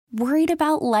Worried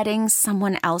about letting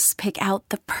someone else pick out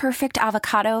the perfect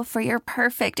avocado for your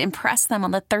perfect impress them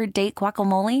on the third date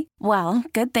guacamole? Well,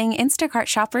 good thing Instacart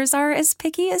shoppers are as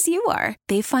picky as you are.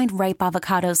 They find ripe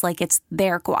avocados like it's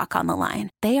their guac on the line.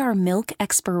 They are milk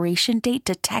expiration date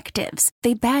detectives.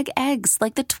 They bag eggs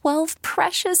like the 12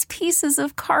 precious pieces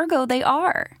of cargo they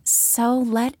are. So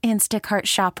let Instacart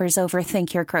shoppers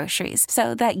overthink your groceries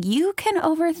so that you can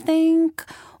overthink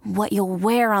what you'll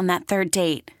wear on that third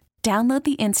date. Download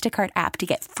the Instacart app to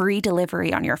get free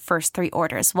delivery on your first 3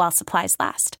 orders while supplies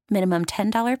last. Minimum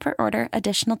 $10 per order.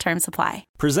 Additional terms apply.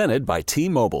 Presented by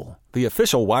T-Mobile, the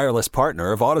official wireless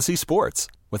partner of Odyssey Sports.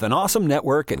 With an awesome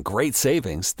network and great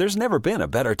savings, there's never been a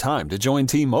better time to join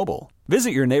T-Mobile. Visit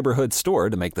your neighborhood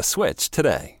store to make the switch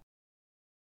today.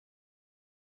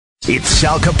 It's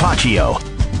Sal Capaccio.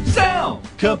 Sal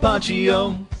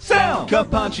Capaccio. Sal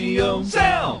Capaccio.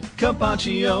 Sal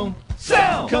Capaccio.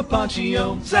 Sal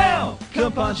Capaccio, Sal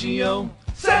Capaccio,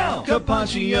 Sal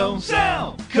Capaccio,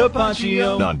 Sal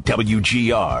Capaccio. On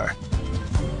WGR.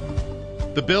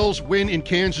 The Bills win in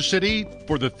Kansas City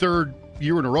for the 3rd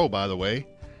year in a row, by the way,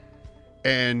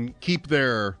 and keep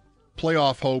their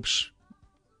playoff hopes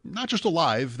not just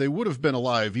alive. They would have been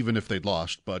alive even if they'd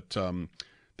lost, but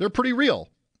they're pretty real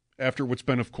after what's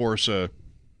been, of course, a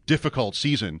difficult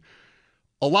season.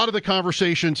 A lot of the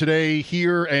conversation today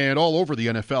here and all over the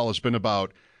NFL has been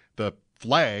about the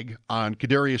flag on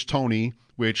Kadarius Toney,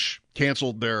 which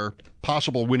canceled their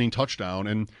possible winning touchdown,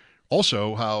 and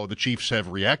also how the Chiefs have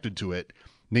reacted to it,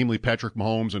 namely Patrick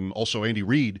Mahomes and also Andy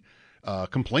Reid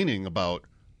complaining about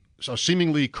a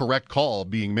seemingly correct call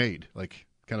being made. Like,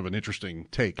 kind of an interesting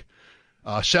take.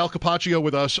 Sal Capaccio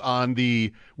with us on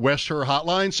the West Her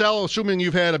hotline. Sal, assuming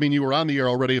you've had, you were on the air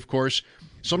already, of course,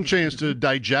 some chance to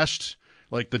digest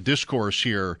like the discourse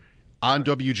here on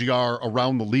WGR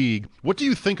around the league. What do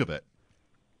you think of it?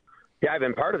 Yeah, I've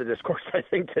been part of the discourse, I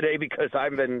think, today because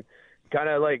I've been kind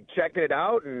of like checking it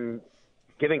out and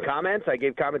giving comments. I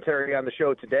gave commentary on the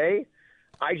show today.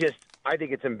 I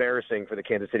think it's embarrassing for the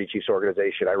Kansas City Chiefs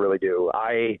organization. I really do.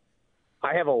 I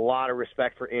have a lot of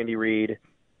respect for Andy Reid.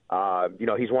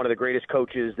 He's one of the greatest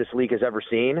coaches this league has ever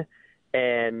seen.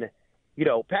 And,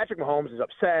 Patrick Mahomes is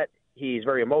upset. He's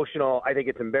very emotional. I think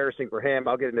it's embarrassing for him.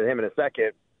 I'll get into him in a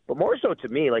second. But more so to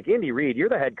me, like Andy Reid, you're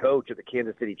the head coach of the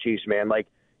Kansas City Chiefs, man. Like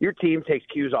your team takes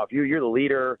cues off you. You're the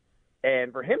leader.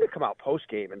 And for him to come out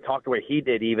post-game and talk the way he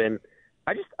did even,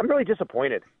 I'm really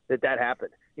disappointed that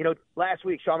happened. Last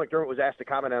week, Sean McDermott was asked to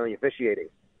comment on the officiating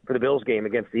for the Bills game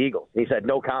against the Eagles. And he said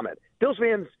no comment. Bills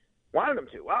fans wanted him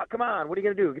to. Oh, come on. What are you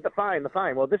going to do? Get the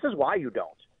fine. Well, this is why you don't.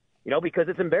 Because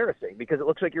it's embarrassing, because it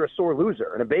looks like you're a sore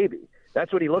loser and a baby.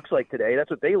 That's what he looks like today. That's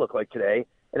what they look like today.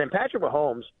 And then Patrick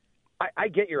Mahomes, I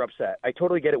get you're upset. I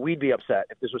totally get it. We'd be upset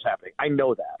if this was happening. I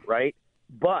know that, right?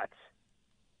 But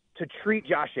to treat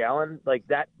Josh Allen, like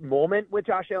that moment with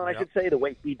Josh Allen, I should say, the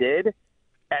way he did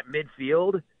at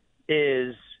midfield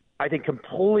is, I think,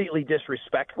 completely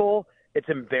disrespectful. It's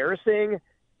embarrassing.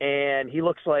 And he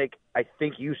looks like, I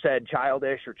think you said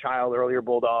childish or child earlier,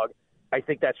 Bulldog. I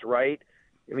think that's right.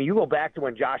 You go back to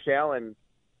when Josh Allen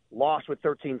lost with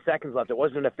 13 seconds left. It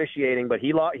wasn't officiating, but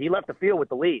he left the field with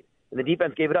the lead, and the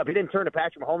defense gave it up. He didn't turn to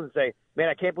Patrick Mahomes and say, man,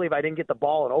 I can't believe I didn't get the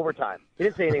ball in overtime. He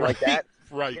didn't say anything like that.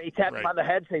 Right. He tapped him on the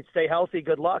head, said, stay healthy,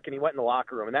 good luck, and he went in the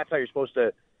locker room. And that's how you're supposed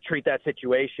to treat that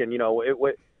situation,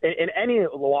 in any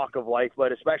walk of life,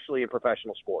 but especially in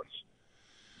professional sports.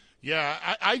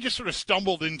 Yeah, I just sort of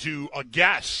stumbled into a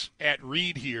guess at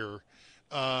Reid here.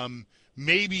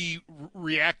 Maybe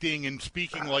reacting and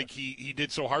speaking like he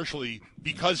did so harshly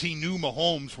because he knew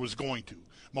Mahomes was going to.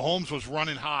 Mahomes was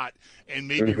running hot, and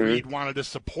maybe Reid wanted to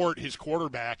support his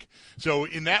quarterback. So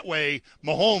in that way,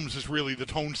 Mahomes is really the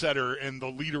tone setter and the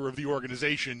leader of the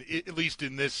organization, at least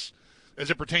in this,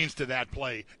 as it pertains to that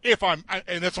play.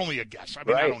 And that's only a guess. I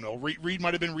don't know. Reid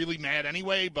might have been really mad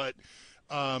anyway, but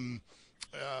I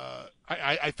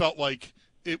felt like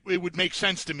it would make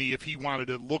sense to me if he wanted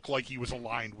to look like he was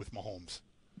aligned with Mahomes.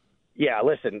 Yeah,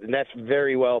 listen, that's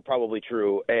very well probably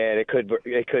true, and it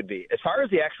could be. As far as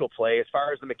the actual play, as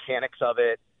far as the mechanics of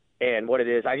it and what it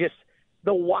is,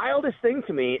 the wildest thing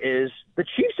to me is the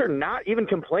Chiefs are not even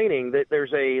complaining that there's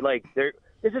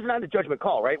this is not a judgment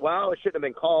call, right? Well, it shouldn't have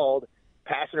been called,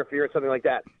 pass interference, something like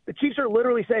that. The Chiefs are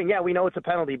literally saying, yeah, we know it's a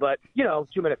penalty, but, 2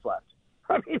 minutes left.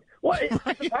 What? It's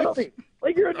a penalty.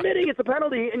 Like, you're admitting it's a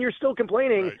penalty, and you're still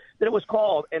complaining that it was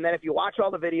called. And then if you watch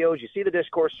all the videos, you see the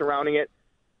discourse surrounding it.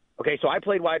 Okay, so I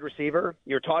played wide receiver.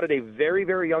 You're taught at a very,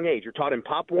 very young age. You're taught in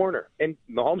Pop Warner. And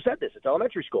Mahomes said this. It's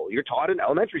elementary school. You're taught in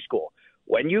elementary school.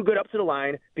 when you get up to the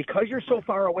line, because you're so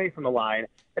far away from the line,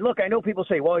 and look, I know people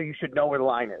say, well, you should know where the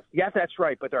line is. Yes, that's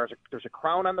right, but there's a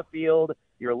crown on the field.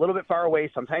 You're a little bit far away.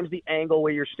 Sometimes the angle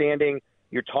where you're standing,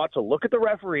 you're taught to look at the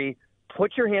referee,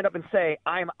 put your hand up and say,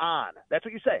 I'm on. That's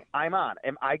what you say. I'm on.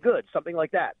 Am I good? Something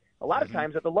like that. A lot of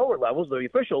times at the lower levels, the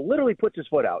official literally puts his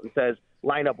foot out and says,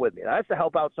 line up with me. Now, that's to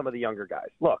help out some of the younger guys.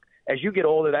 Look, as you get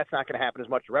older, that's not going to happen as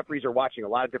much. The referees are watching a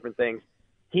lot of different things.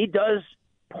 He does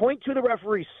point to the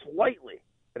referee slightly.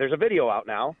 There's a video out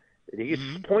now. He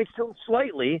points to him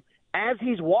slightly as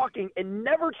he's walking and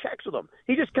never checks with him.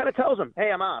 He just kind of tells him,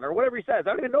 hey, I'm on, or whatever he says. I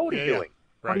don't even know what he's doing.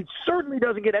 Right. But he certainly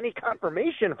doesn't get any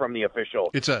confirmation from the official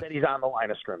that he's on the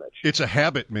line of scrimmage. It's a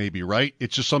habit maybe, right?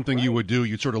 It's just something you would do.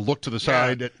 You'd sort of look to the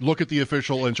side, look at the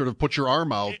official, and sort of put your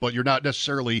arm out, but you're not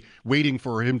necessarily waiting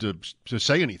for him to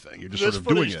say anything. You're just sort of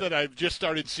doing it. This footage that I've just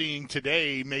started seeing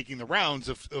today making the rounds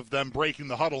of them breaking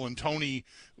the huddle and Tony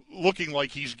looking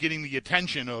like he's getting the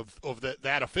attention of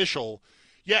that official.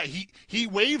 Yeah, he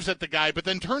waves at the guy, but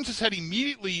then turns his head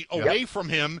immediately away from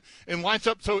him and lines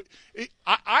up. So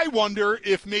I wonder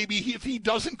if maybe if he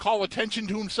doesn't call attention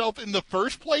to himself in the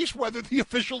first place, whether the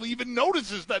official even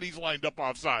notices that he's lined up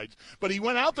offsides. But he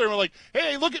went out there and was like,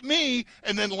 hey, look at me,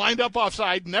 and then lined up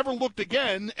offside, never looked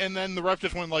again, and then the ref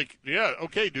just went like, yeah,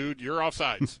 okay, dude, you're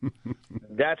offsides.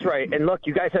 That's right. And look,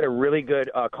 you guys had a really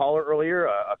good caller earlier,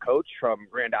 a coach from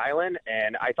Grand Island,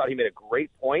 and I thought he made a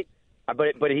great point.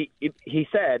 But he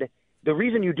said the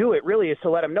reason you do it really is to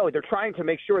let them know they're trying to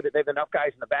make sure that they have enough guys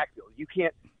in the backfield. You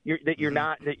can't you're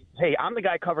not hey, I'm the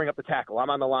guy covering up the tackle. I'm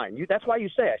on the line. That's why you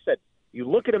say. I said you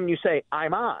look at him and you say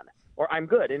I'm on or I'm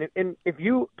good. And if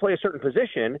you play a certain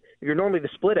position, if you're normally the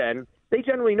split end, they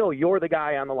generally know you're the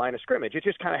guy on the line of scrimmage. It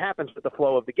just kind of happens with the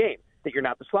flow of the game that you're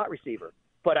not the slot receiver.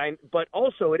 But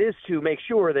also it is to make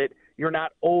sure that you're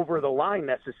not over the line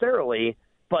necessarily.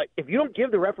 But if you don't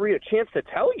give the referee a chance to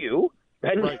tell you,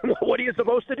 then what are you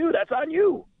supposed to do? That's on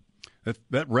you.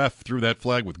 That ref threw that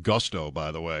flag with gusto,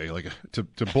 by the way, like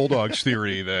to Bulldog's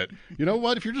theory that, you know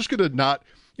what, if you're just going to not,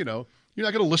 you're not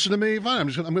going to listen to me, fine,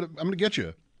 I'm going to get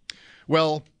you.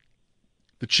 Well,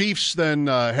 the Chiefs then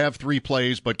have 3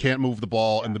 plays but can't move the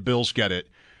ball, and the Bills get it.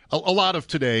 A lot of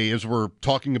today, as we're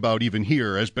talking about even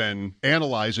here, has been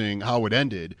analyzing how it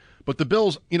ended. But the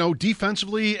Bills,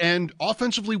 defensively and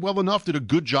offensively well enough, did a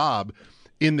good job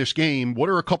in this game. What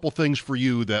are a couple things for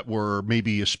you that were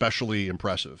maybe especially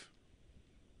impressive?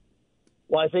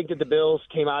 Well, I think that the Bills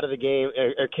came into the game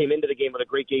with a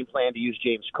great game plan to use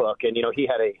James Cook, and he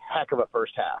had a heck of a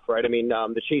first half, right? I mean,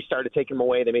 the Chiefs started taking him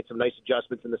away. They made some nice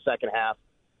adjustments in the second half,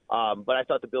 but I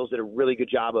thought the Bills did a really good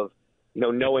job of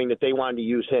knowing that they wanted to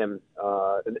use him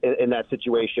in that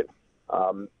situation.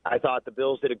 I thought the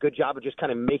Bills did a good job of just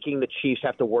kind of making the Chiefs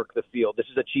have to work the field. This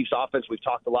is a Chiefs offense. We've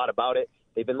talked a lot about it.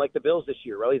 They've been like the Bills this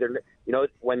year, really.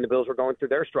 When the Bills were going through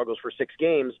their struggles for 6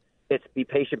 games, it's be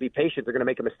patient, be patient. They're going to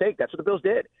make a mistake. That's what the Bills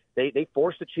did. They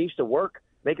forced the Chiefs to work,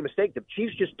 make a mistake. The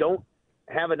Chiefs just don't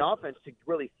have an offense to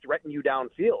really threaten you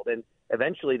downfield. And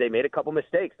eventually they made a couple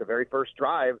mistakes. The very first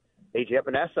drive, A.J.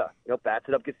 Epinesa, bats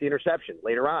it up, gets the interception.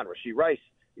 Later on, Rashee Rice,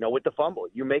 with the fumble.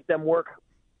 You make them work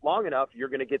long enough, you're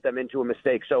going to get them into a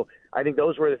mistake. So I think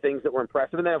those were the things that were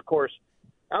impressive. And then, of course,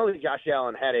 I don't think Josh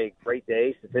Allen had a great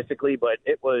day statistically, but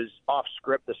it was off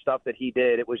script, the stuff that he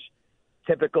did. It was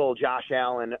typical Josh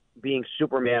Allen being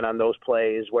Superman on those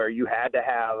plays where you had to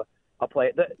have a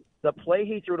play. The play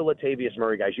he threw to Latavius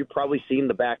Murray, guys, you've probably seen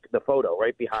the photo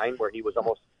right behind where he was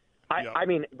almost I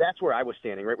mean, that's where I was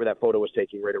standing, right where that photo was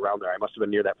taking, right around there. I must have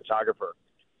been near that photographer.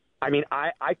 I mean,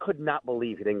 I could not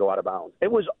believe he didn't go out of bounds.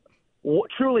 It was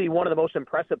truly one of the most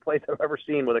impressive plays I've ever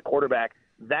seen with a quarterback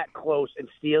that close and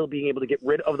still being able to get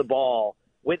rid of the ball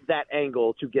with that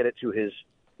angle to get it to his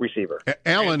receiver.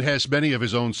 Allen has many of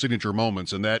his own signature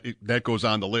moments, and that goes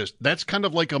on the list. That's kind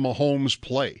of like a Mahomes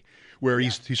play where he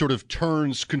sort of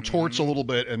contorts a little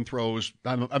bit and throws,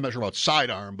 I'm not sure about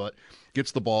sidearm, but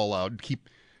gets the ball out.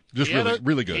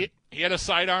 Really good. He had a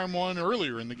sidearm one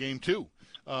earlier in the game, too.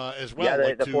 As well.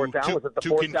 Yeah, the fourth down. Was it the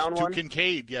fourth down one? To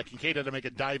Kincaid. Yeah, Kincaid had to make a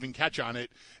diving catch on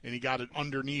it, and he got it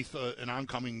underneath an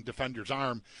oncoming defender's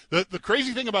arm. The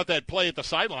crazy thing about that play at the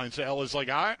sideline, Sal, is like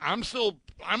I'm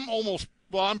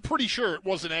pretty sure it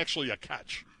wasn't actually a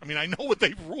catch. I mean, I know what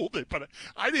they ruled it, but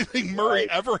I didn't think Murray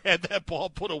ever had that ball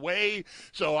put away.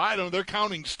 So I don't know. They're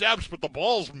counting steps, but the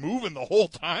ball's moving the whole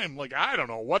time. Like, I don't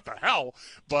know what the hell.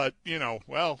 But,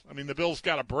 the Bills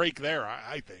got a break there,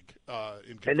 I think.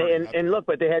 And look,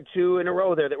 but they had 2 in a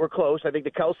row there that were close. I think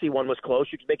the Kelsey one was close.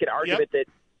 You could make an argument that,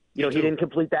 he didn't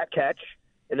complete that catch.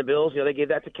 And the Bills, they gave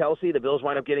that to Kelsey. The Bills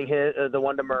wind up getting the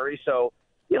one to Murray. So,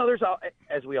 there's,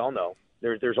 as we all know,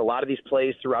 There's a lot of these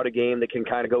plays throughout a game that can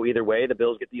kind of go either way. The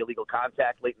Bills get the illegal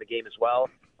contact late in the game as well.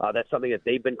 That's something that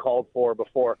they've been called for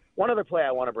before. One other play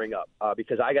I want to bring up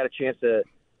because I got a chance to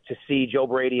see Joe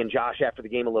Brady and Josh after the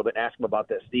game a little bit and ask them about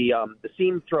this. The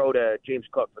seam throw to James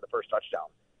Cook for the first touchdown.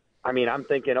 I mean, I'm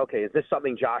thinking, okay, is this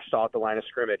something Josh saw at the line of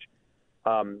scrimmage?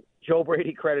 Joe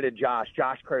Brady credited Josh.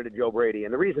 Josh credited Joe Brady.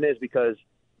 And the reason is because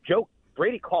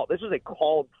Brady called. This was a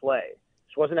called play.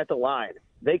 This wasn't at the line.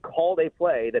 They called a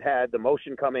play that had the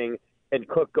motion coming and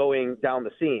Cook going down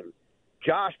the seam.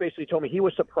 Josh basically told me he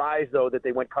was surprised, though, that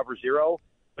they went cover zero,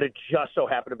 but it just so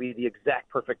happened to be the exact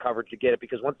perfect coverage to get it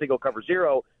because once they go cover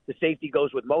zero, the safety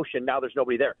goes with motion. Now there's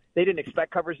nobody there. They didn't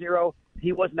expect cover zero.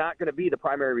 He was not going to be the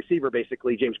primary receiver,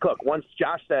 basically, James Cook. Once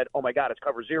Josh said, oh, my God, it's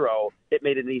cover zero, it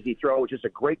made it an easy throw, which is a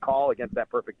great call against that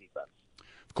perfect defense.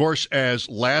 Of course, as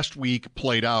last week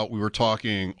played out, we were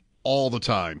talking all the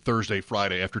time, Thursday,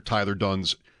 Friday, after Tyler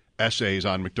Dunn's essays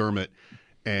on McDermott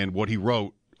and what he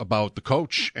wrote about the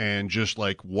coach and just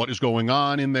like what is going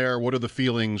on in there, what are the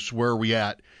feelings, where are we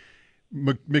at.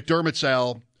 McDermott,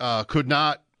 Sal, could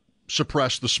not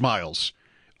suppress the smiles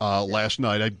last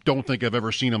night. I don't think I've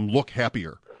ever seen him look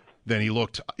happier than he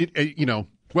looked,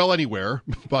 well, anywhere,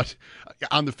 but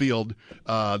on the field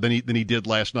than he did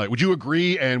last night. Would you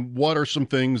agree? And what are some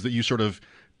things that you sort of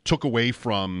took away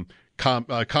from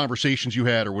conversations you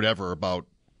had or whatever about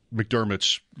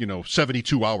McDermott's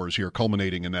 72 hours here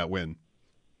culminating in that win?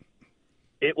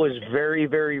 It was very,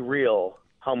 very real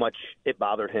how much it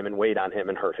bothered him and weighed on him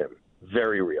and hurt him.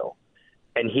 Very real.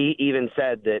 And he even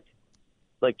said that,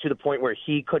 like, to the point where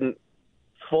he couldn't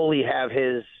fully have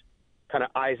his kind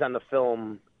of eyes on the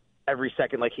film every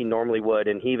second like he normally would.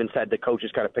 And he even said the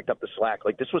coaches kind of picked up the slack.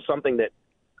 Like, this was something that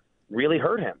really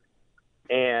hurt him.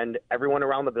 And everyone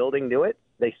around the building knew it.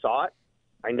 They saw it.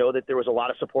 I know that there was a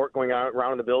lot of support going on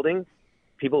around in the building.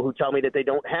 People who tell me that they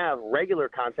don't have regular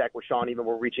contact with Sean even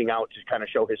were reaching out to kind of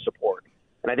show his support.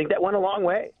 And I think that went a long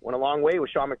way with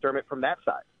Sean McDermott from that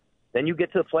side. Then you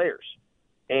get to the players.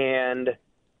 And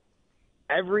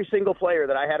every single player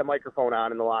that I had a microphone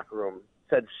on in the locker room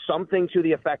said something to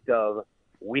the effect of,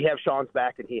 we have Sean's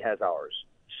back and he has ours.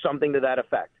 Something to that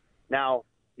effect. Now,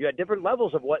 you had different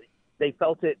levels of what they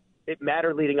felt it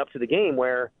mattered leading up to the game,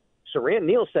 where Saran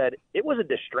Neal said it was a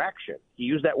distraction. He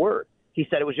used that word. He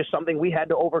said it was just something we had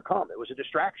to overcome. It was a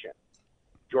distraction.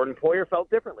 Jordan Poyer felt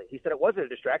differently. He said it wasn't a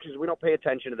distraction. We don't pay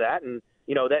attention to that. And,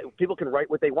 that people can write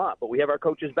what they want, but we have our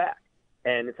coaches back.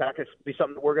 And it's not going to be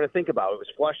something that we're going to think about. It was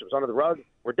flushed. It was under the rug.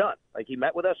 We're done. Like, he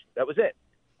met with us. That was it.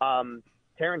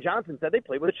 Taron Johnson said they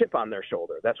played with a chip on their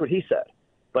shoulder. That's what he said.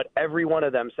 But every one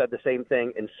of them said the same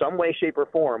thing in some way, shape, or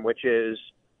form, which is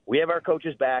we have our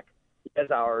coaches back. He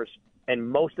has ours. And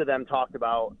most of them talked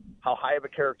about how high of a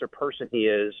character person he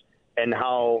is and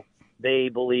how they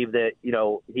believe that,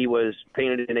 he was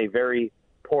painted in a very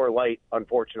poor light,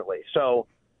 unfortunately. So,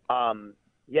 and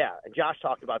Josh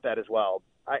talked about that as well.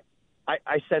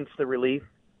 I sense the relief.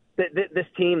 This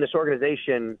team, this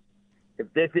organization,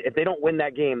 if they don't win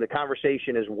that game, the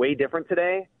conversation is way different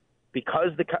today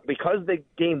because the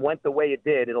game went the way it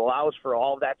did. It allows for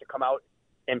all of that to come out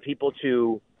and people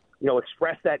to,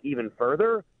 express that even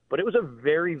further. But it was a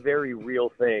very, very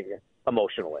real thing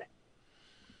emotionally.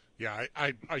 Yeah,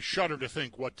 I shudder to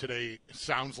think what today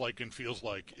sounds like and feels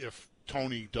like if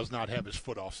Tony does not have his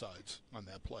foot offsides on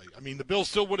that play. I mean, the Bills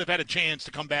still would have had a chance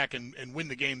to come back and win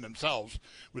the game themselves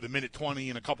with 1:20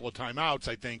 and a couple of timeouts,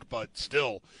 I think, but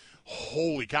still,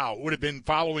 holy cow, it would have been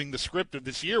following the script of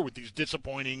this year with these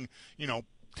disappointing,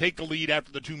 take the lead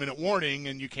after the 2-minute warning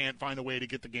and you can't find a way to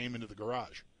get the game into the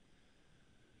garage.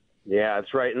 Yeah,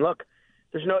 that's right. And look,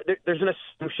 there's an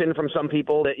assumption from some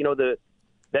people that,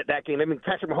 that game,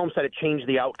 Patrick Mahomes said it changed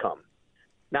the outcome.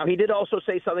 Now, he did also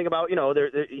say something about,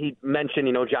 he mentioned,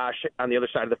 Josh on the other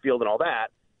side of the field and all that.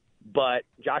 But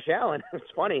Josh Allen, it's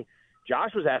funny,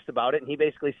 Josh was asked about it, and he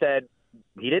basically said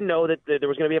he didn't know that there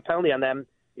was going to be a penalty on them.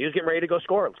 He was getting ready to go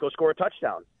score. Let's go score a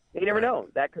touchdown. You never know.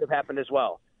 That could have happened as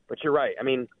well. But you're right. I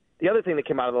mean, the other thing that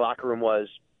came out of the locker room was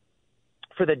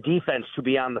for the defense to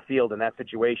be on the field in that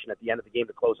situation at the end of the game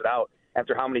to close it out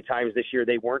after how many times this year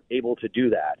they weren't able to do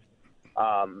that.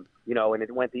 And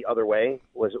it went the other way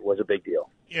was a big deal.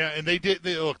 Yeah, and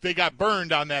they got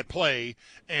burned on that play,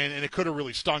 and it could have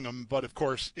really stung them, but of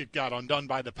course it got undone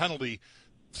by the penalty.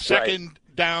 Second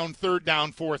down, third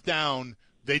down, fourth down,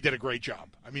 they did a great job.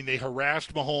 I mean, they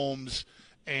harassed Mahomes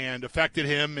and affected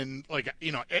him, and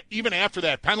even after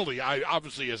that penalty, I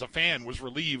obviously as a fan was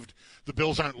relieved the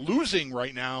Bills aren't losing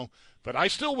right now, but I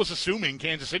still was assuming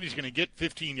Kansas City's going to get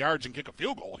 15 yards and kick a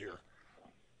field goal here.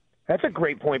 That's a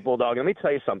great point, Bulldog. Let me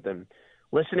tell you something.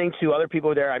 Listening to other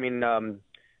people there,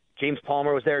 James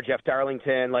Palmer was there, Jeff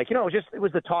Darlington. Like, it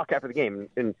was the talk after the game.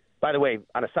 And by the way,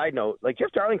 on a side note, like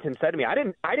Jeff Darlington said to me,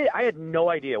 I had no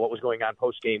idea what was going on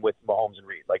post game with Mahomes and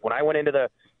Reed. Like when I went into the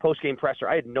post game presser,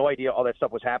 I had no idea all that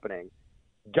stuff was happening.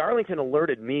 Darlington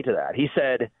alerted me to that. He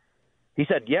said,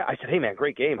 yeah. I said, hey man,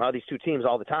 great game. These two teams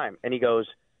all the time. And he goes,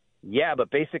 yeah, but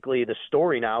basically the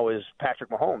story now is Patrick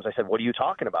Mahomes. I said, what are you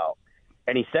talking about?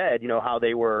 And he said, how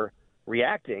they were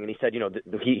reacting. And he said,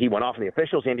 he went off on the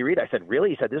officials, Andy Reid. I said,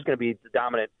 really? He said, this is going to be the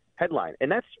dominant headline.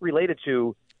 And that's related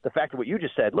to the fact of what you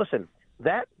just said. Listen,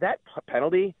 that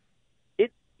penalty,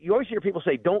 you always hear people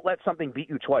say, don't let something beat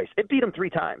you twice. It beat them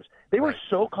 3 times. They were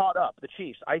so caught up, the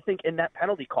Chiefs, I think, in that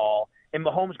penalty call and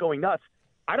Mahomes going nuts.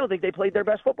 I don't think they played their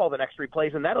best football the next 3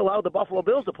 plays, and that allowed the Buffalo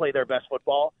Bills to play their best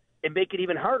football and make it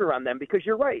even harder on them because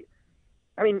you're right.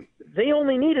 I mean, they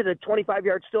only needed a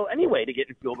 25-yard still anyway to get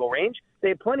in field goal range. They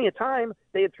had plenty of time.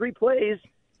 They had 3 plays,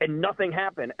 and nothing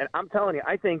happened. And I'm telling you,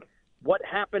 I think what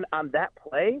happened on that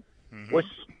play was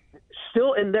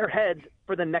still in their heads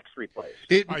for the next 3 plays.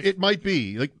 It might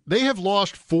be. Like, they have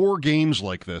lost 4 games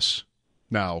like this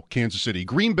now, Kansas City.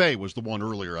 Green Bay was the one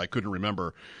earlier. I couldn't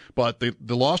remember. But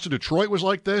the loss to Detroit was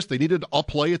like this. They needed a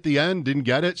play at the end, didn't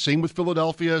get it. Same with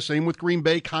Philadelphia, same with Green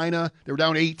Bay, kind of. They were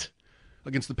down 8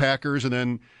 against the Packers,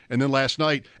 and then last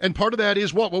night. And part of that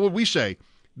is what would we say?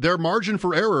 Their margin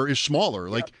for error is smaller.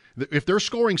 Like, if they're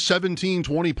scoring 17,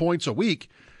 20 points a week,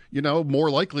 more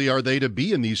likely are they to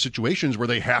be in these situations where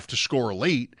they have to score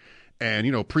late.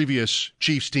 And, previous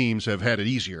Chiefs teams have had it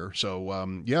easier. So,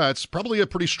 it's probably a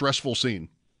pretty stressful scene.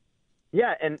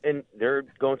 Yeah, and they're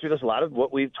going through this a lot of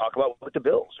what we talk about with the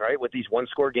Bills, right? With these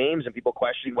one-score games and people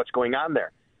questioning what's going on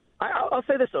there. I'll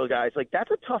say this, though, guys. Like,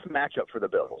 that's a tough matchup for the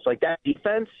Bills. Like, that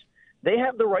defense, they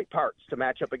have the right parts to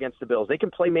match up against the Bills. They can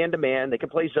play man-to-man. They can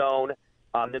play zone.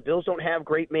 The Bills don't have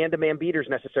great man-to-man beaters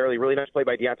necessarily. Really nice play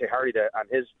by Deontay Hardy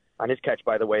on his catch,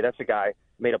 by the way. That's a guy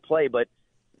made a play. But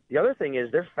the other thing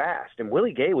is they're fast, and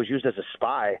Willie Gay was used as a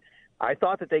spy. I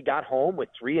thought that they got home with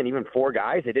 3 and even 4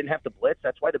 guys. They didn't have to blitz.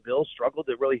 That's why the Bills struggled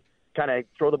to really kind of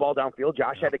throw the ball downfield.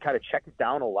 Josh had to kind of check it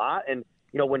down a lot. And,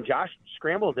 when Josh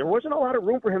scrambled, there wasn't a lot of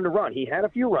room for him to run. He had a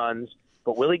few runs,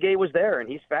 but Willie Gay was there, and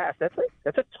he's fast. That's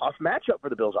a tough matchup for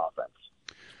the Bills offense.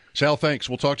 Sal, thanks.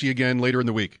 We'll talk to you again later in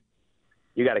the week.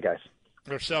 You got it, guys.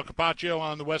 There's Sal Capaccio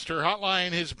on the Wester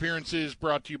Hotline. His appearance is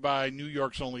brought to you by New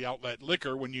York's only outlet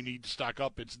Liquor. When you need to stock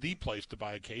up, it's the place to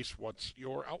buy a case. What's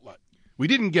your outlet? We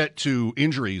didn't get to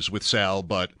injuries with Sal,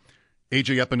 but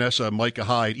A.J. Epinesa, Micah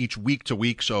Hyde, each week to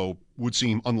week, so would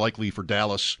seem unlikely for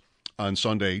Dallas on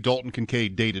Sunday. Dalton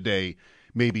Kincaid day-to-day,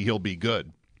 maybe he'll be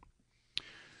good.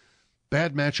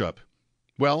 Bad matchup.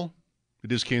 Well,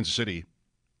 it is Kansas City.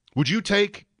 Would you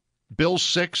take Bills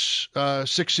 6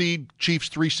 seed, Chiefs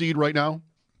 3 seed right now?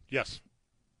 Yes.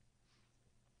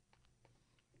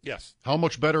 Yes. How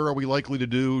much better are we likely to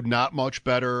do? Not much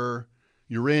better.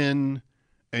 You're in,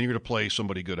 and you're going to play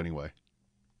somebody good anyway.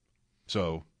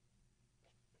 So,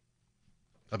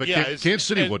 I bet Kansas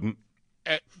City wouldn't.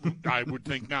 I would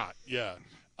think not, yeah.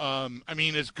 I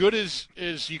mean, as good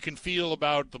as you can feel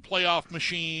about the playoff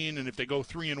machine, and if they go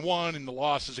 3-1 and the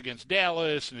losses against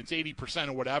Dallas and it's 80%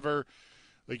 or whatever,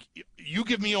 like, you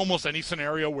give me almost any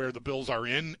scenario where the Bills are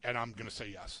in, and I'm going to say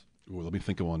yes. Ooh, let me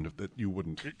think of one that you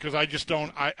wouldn't. Because I just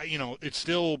don't. It's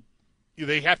still,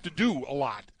 they have to do a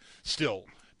lot still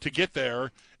to get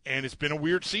there, and it's been a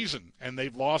weird season, and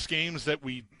they've lost games that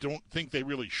we don't think they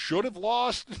really should have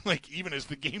lost. Like, even as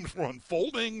the games were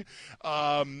unfolding,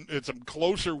 it's some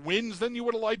closer wins than you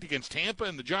would have liked against Tampa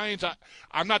and the Giants.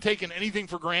 I'm not taking anything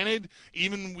for granted,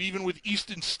 even with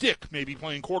Easton Stick maybe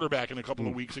playing quarterback in a couple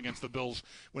of weeks against the Bills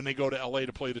when they go to L.A.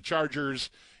 to play the Chargers.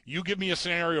 You give me a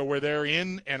scenario where they're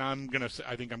in, and I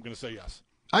think I'm gonna say yes.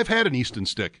 I've had an Easton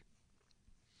Stick.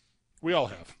 We all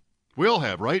have. We all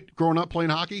have, right? Growing up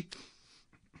playing hockey.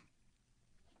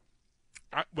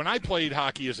 When I played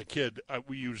hockey as a kid,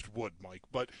 we used wood, Mike.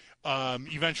 But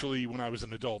eventually, when I was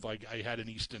an adult, I had an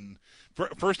Easton.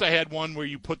 First, I had one where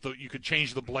you could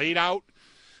change the blade out.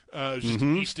 It was just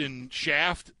an Easton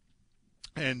shaft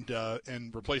and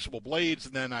replaceable blades.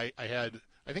 And then I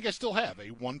think I still have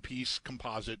a one-piece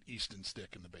composite Easton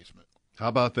stick in the basement. How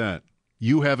about that?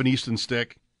 You have an Easton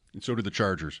stick, and so do the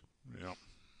Chargers. Yeah.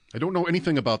 I don't know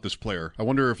anything about this player. I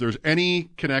wonder if there's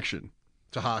any connection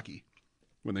to hockey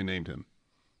when they named him.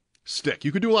 Stick.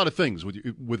 You could do a lot of things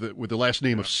with the last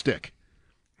name of Stick.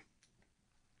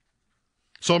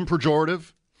 Some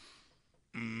pejorative,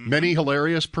 many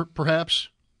hilarious, perhaps.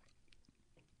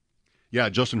 Yeah,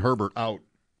 Justin Herbert out.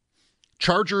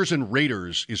 Chargers and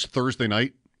Raiders is Thursday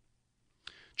night.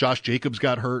 Josh Jacobs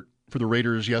got hurt for the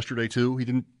Raiders yesterday too. He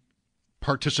didn't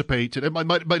participate. It might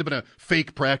have been a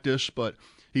fake practice, but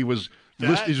he was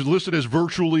he's listed as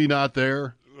virtually not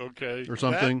there. Okay. Or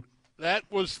something. That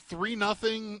was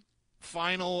 3-0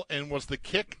 final, and was the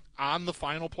kick on the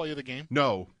final play of the game?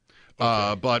 No,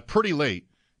 Okay. but pretty late.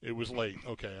 It was late.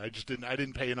 Okay, I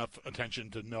didn't pay enough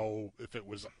attention to know if it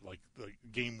was like the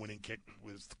game-winning kick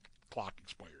with the clock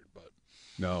expired. But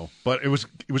no, but it was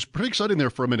pretty exciting there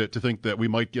for a minute to think that we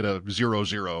might get a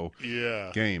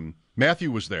 0-0 game.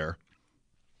 Matthew was there.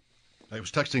 I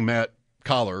was texting Matt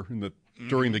Collar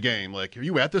during the game, like, "Are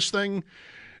you at this thing?"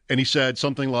 And he said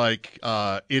something like,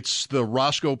 "It's the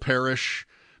Roscoe Parish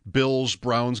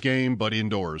Bills-Browns game, but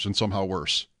indoors and somehow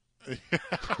worse."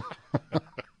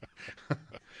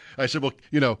 I said, well,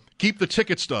 keep the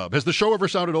ticket stub. Has the show ever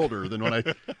sounded older than when I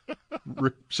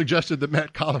suggested that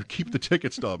Matt Collar keep the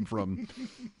ticket stub from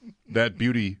that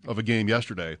beauty of a game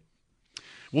yesterday?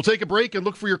 We'll take a break and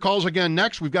look for your calls again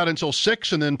next. We've got until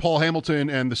 6, and then Paul Hamilton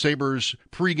and the Sabres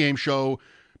pregame show.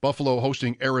 Buffalo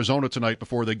hosting Arizona tonight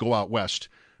before they go out west.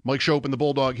 Mike Shope and the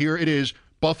Bulldog here. It is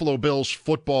Buffalo Bills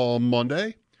Football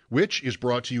Monday, which is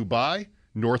brought to you by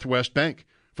Northwest Bank.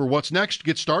 For what's next,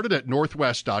 get started at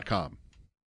northwest.com.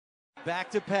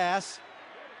 Back to pass,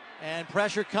 and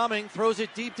pressure coming, throws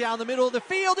it deep down the middle of the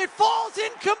field. It falls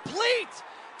incomplete.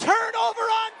 Turnover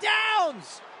on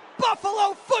downs.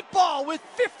 Buffalo football with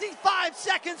 55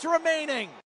 seconds remaining.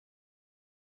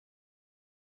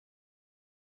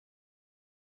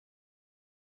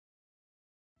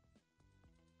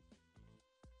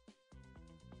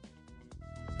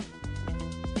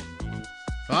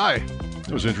 Hi.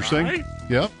 That was interesting. Hi.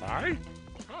 Yep. Hi.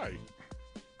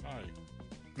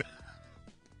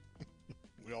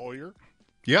 We all here?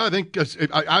 Yeah, I think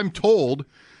I'm told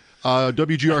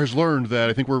WGR has learned that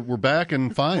I think we're back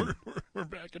and fine. We're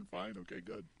back and fine. Okay,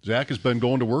 good. Zach has been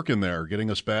going to work in there, getting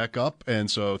us back up,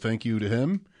 and so thank you to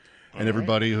him and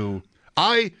everybody who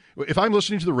if I'm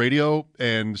listening to the radio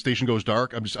and the station goes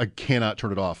dark, I cannot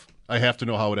turn it off. I have to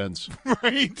know how it ends.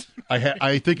 Right.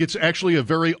 I think it's actually a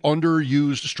very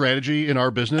underused strategy in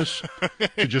our business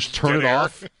to just turn it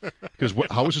off. Because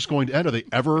how is this going to end? Are they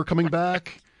ever coming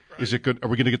back? Right. Is it good? Are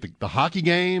we going to get the hockey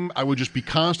game? I would just be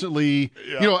constantly,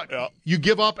 you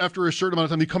give up after a certain amount of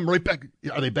time. You come right back.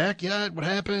 Are they back yet? What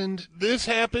happened? This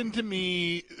happened to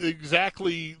me,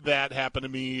 exactly that happened to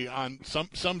me on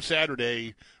some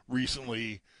Saturday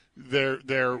recently.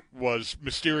 There was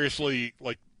mysteriously,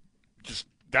 like, just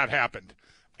that happened,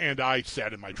 and I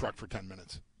sat in my truck for 10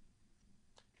 minutes,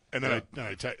 and then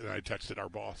I texted our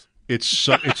boss.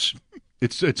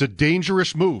 It's a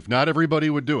dangerous move. Not everybody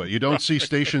would do it. You don't see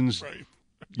stations,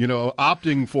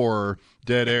 opting for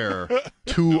dead air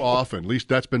too often. At least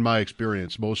that's been my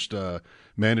experience. Most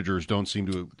managers don't seem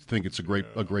to think it's a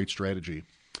great strategy.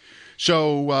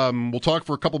 So we'll talk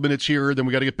for a couple minutes here. Then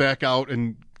we got to get back out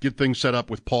and get things set up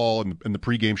with Paul and the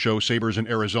pregame show. Sabres in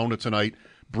Arizona tonight.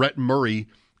 Brett Murray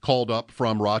called up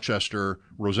from Rochester.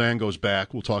 Roseanne goes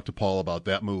back. We'll talk to Paul about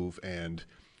that move and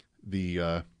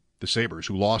the Sabres,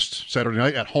 who lost Saturday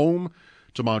night at home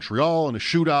to Montreal in a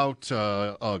shootout.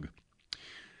 Ugh.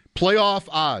 Playoff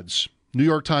odds. New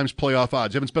York Times playoff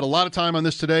odds. Haven't spent a lot of time on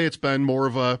this today. It's been more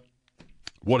of a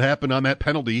what happened on that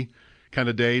penalty kind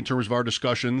of day in terms of our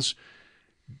discussions.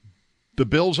 The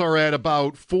Bills are at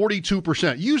about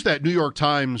 42%. Use that New York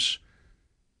Times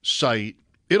site.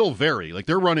 It'll vary. Like,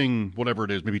 they're running whatever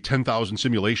it is, maybe 10,000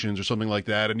 simulations or something like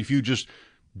that. And if you just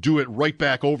do it right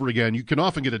back over again, you can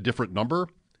often get a different number.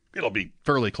 It'll be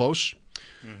fairly close.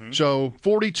 Mm-hmm. So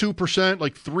 42%,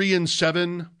 like 3 in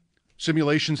 7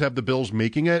 simulations have the Bills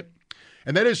making it.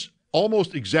 And that is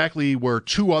almost exactly where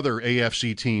two other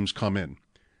AFC teams come in,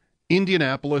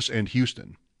 Indianapolis and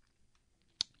Houston.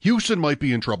 Houston might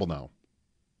be in trouble now.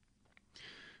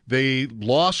 They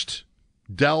lost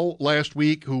Dell last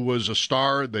week, who was a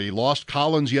star. They lost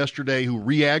Collins yesterday, who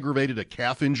re-aggravated a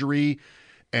calf injury.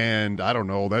 And I don't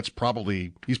know, he's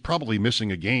probably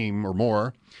missing a game or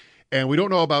more. And we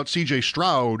don't know about C.J.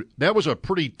 Stroud. That was a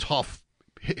pretty tough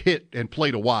hit and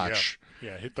play to watch.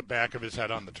 Yeah, hit the back of his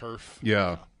head on the turf.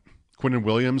 Yeah. Quinnen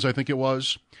Williams, I think it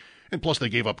was. And plus they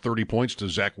gave up 30 points to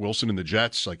Zach Wilson and the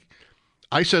Jets. Like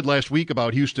I said last week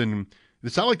about Houston,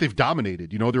 it's not like they've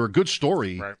dominated. They're a good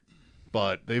story. Right.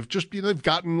 But they've just they've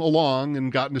gotten along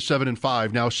and gotten to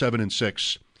 7-5, now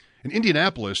 7-6. And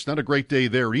Indianapolis, not a great day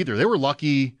there either. They were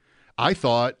lucky, I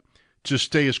thought, to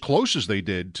stay as close as they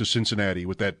did to Cincinnati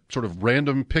with that sort of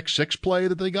random pick six play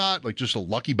that they got, like just a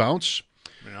lucky bounce.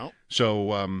 Yeah.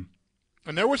 So, and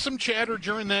there was some chatter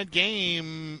during that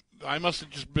game. I must have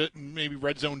just maybe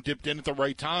Red Zone dipped in at the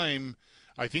right time.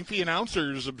 I think the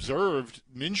announcers observed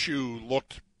Minshew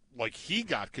looked like he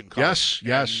got concussed.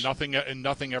 Yes. And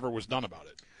nothing ever was done about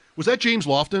it. Was that James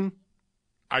Lofton?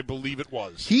 I believe it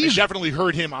was. I definitely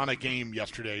heard him on a game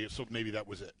yesterday, so maybe that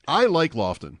was it. I like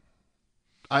Lofton.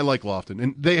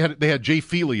 And they had Jay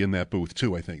Feely in that booth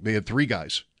too, I think. They had 3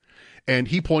 guys. And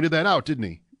he pointed that out, didn't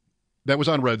he? That was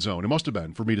on Red Zone. It must have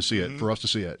been for me to see it, for us to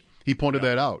see it. He pointed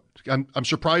that out. I'm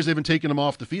surprised they haven't taken him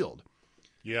off the field.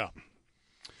 Yeah.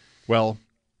 Well,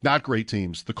 not great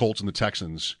teams, the Colts and the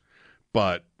Texans,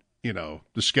 but the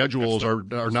schedules are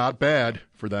not bad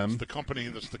for them.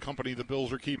 That's the company the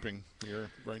Bills are keeping here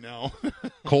right now.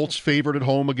 Colts favored at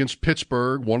home against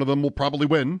Pittsburgh. One of them will probably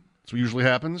win. That's what usually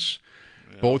happens.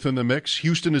 Yeah. Both in the mix.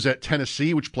 Houston is at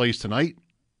Tennessee, which plays tonight.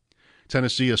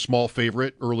 Tennessee, a small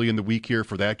favorite early in the week here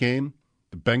for that game.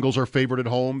 The Bengals are favored at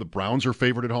home. The Browns are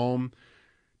favored at home.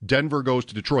 Denver goes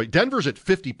to Detroit. Denver's at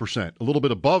 50%, a little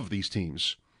bit above these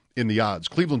teams in the odds.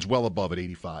 Cleveland's well above at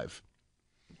 85%.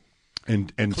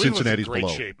 And Cincinnati's in great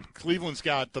below. Shape. Cleveland's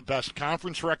got the best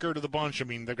conference record of the bunch. I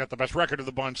mean, they've got the best record of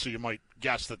the bunch, so you might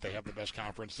guess that they have the best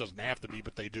conference. Doesn't have to be,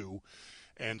 but they do.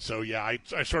 And so, yeah,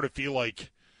 I sort of feel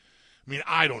like,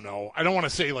 I don't know. I don't want to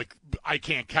say, like, I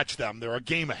can't catch them. They're a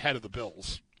game ahead of the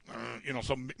Bills.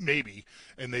 So maybe.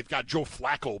 And they've got Joe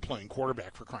Flacco playing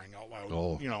quarterback, for crying out loud.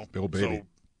 Oh, Bill Baby.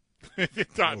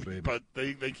 So, but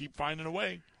they keep finding a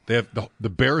way. They have the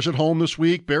Bears at home this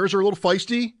week. Bears are a little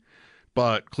feisty,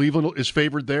 but Cleveland is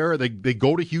favored there. They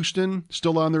go to Houston,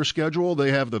 still on their schedule.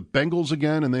 They have the Bengals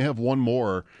again, and they have one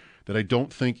more that I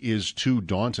don't think is too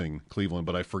daunting, Cleveland,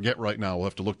 but I forget right now. We'll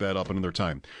have to look that up another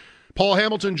time. Paul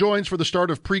Hamilton joins for the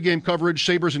start of pregame coverage.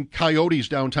 Sabres and Coyotes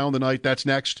downtown tonight. That's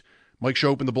next. Mike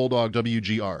Shope and the Bulldog,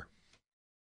 WGR.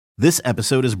 This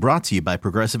episode is brought to you by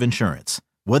Progressive Insurance.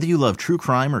 Whether you love true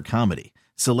crime or comedy,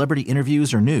 celebrity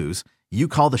interviews or news, you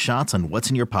call the shots on what's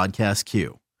in your podcast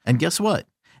queue. And guess what?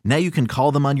 Now you can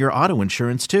call them on your auto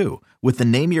insurance too with the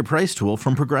Name Your Price tool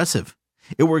from Progressive.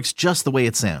 It works just the way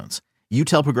it sounds. You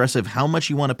tell Progressive how much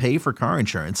you want to pay for car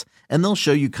insurance, and they'll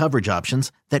show you coverage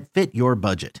options that fit your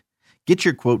budget. Get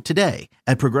your quote today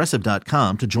at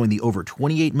Progressive.com to join the over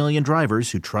 28 million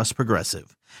drivers who trust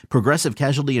Progressive. Progressive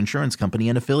Casualty Insurance Company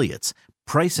and Affiliates.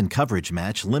 Price and coverage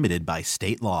match limited by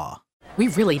state law. We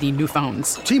really need new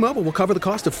phones. T-Mobile will cover the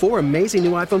cost of 4 amazing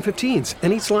new iPhone 15s,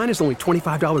 and each line is only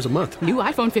 $25 a month. New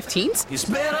iPhone 15s? It's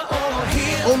better over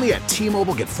here. Only at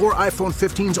T-Mobile, get 4 iPhone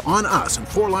 15s on us and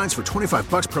 4 lines for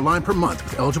 $25 per line per month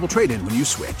with eligible trade-in when you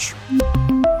switch.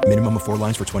 Minimum of 4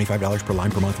 lines for $25 per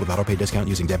line per month with autopay discount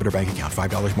using debit or bank account.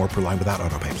 $5 more per line without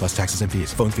autopay, plus taxes and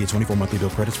fees. Phone fee at 24 monthly bill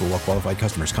credits for well-qualified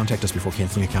customers. Contact us before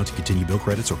canceling account to continue bill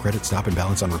credits or credit stop and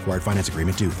balance on required finance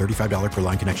agreement due. $35 per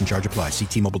line connection charge applies. See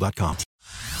T-Mobile.com.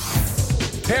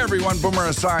 Hey everyone, Boomer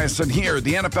Esiason here.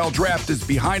 The NFL draft is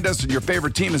behind us and your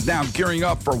favorite team is now gearing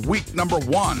up for week number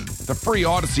 1. The free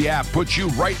Odyssey app puts you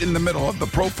right in the middle of the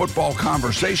pro football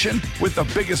conversation with the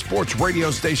biggest sports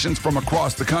radio stations from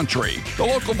across the country. The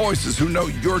local voices who know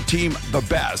your team the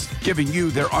best, giving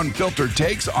you their unfiltered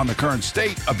takes on the current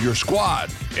state of your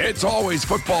squad. It's always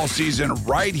football season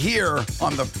right here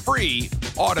on the free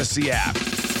Odyssey app.